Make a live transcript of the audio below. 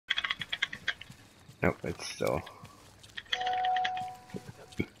Nope, it's still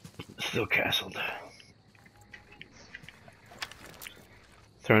castled.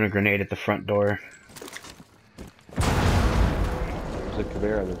 Throwing a grenade at the front door. There's a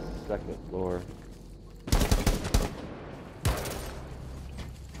conveyor on the second floor.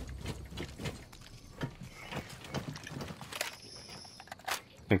 I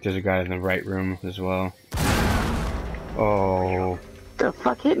think there's a guy in the right room as well. Oh. The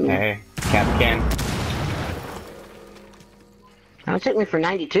fuck hit me? Hey, cap can. Oh, it took me for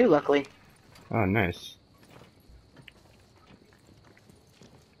 92, luckily. Oh, nice.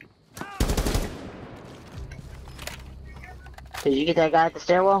 Did you get that guy at the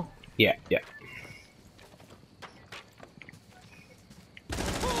stairwell? Yeah, yeah.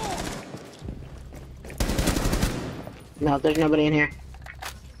 No, there's nobody in here.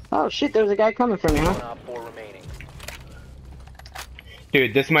 Oh shit, there was a guy coming for me, huh?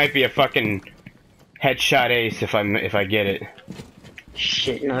 Dude, this might be a fucking headshot ace if I get it.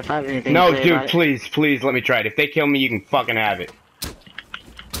 Shit, no, if I have anything No, to say dude, about please, please let me try it. If they kill me, you can fucking have it.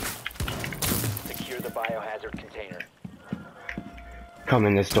 Secure the biohazard container. Come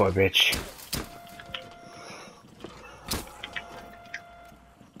in this door, bitch.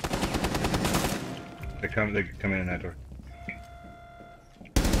 They come in that door.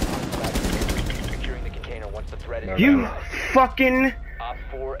 Securing the container once the threat is You fucking... Op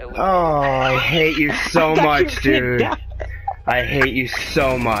 4 eliminated. Oh, I hate you so much, dude. I hate you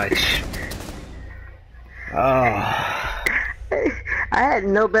so much. Oh. I had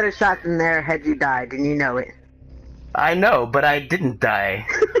no better shot than there had you died, and you know it. I know, but I didn't die.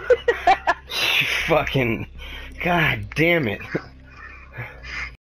 You fucking... God damn it.